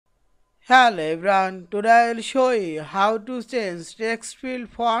Hello everyone, today I will show you how to change text field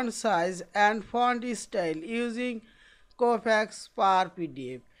font size and font style using Kofax Power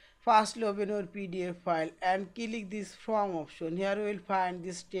PDF. First open your PDF file and click this from option. Here you will find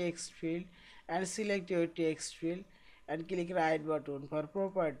this text field and select your text field and click right button for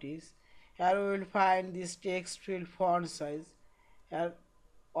properties. Here you will find this text field font size. Here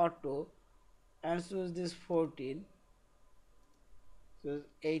auto and choose this 14, choose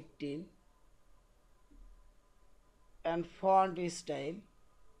 18 and font style,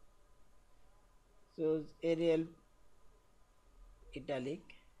 so Arial italic.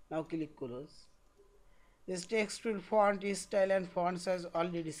 Now click close. This text field font style and font size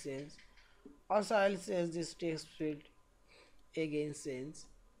already changed. Also I'll change this text field again, change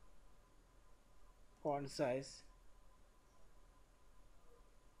font size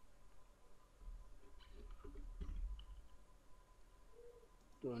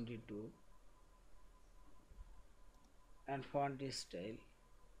 22 and font style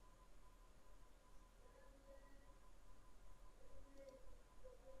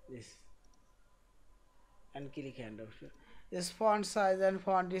this and click hand option. This font size and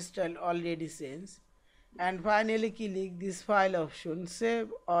font style already changed. And finally click this file option, save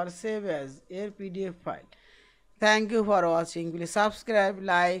or save as a PDF file. Thank you for watching. Please subscribe,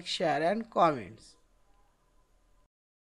 like, share and comments.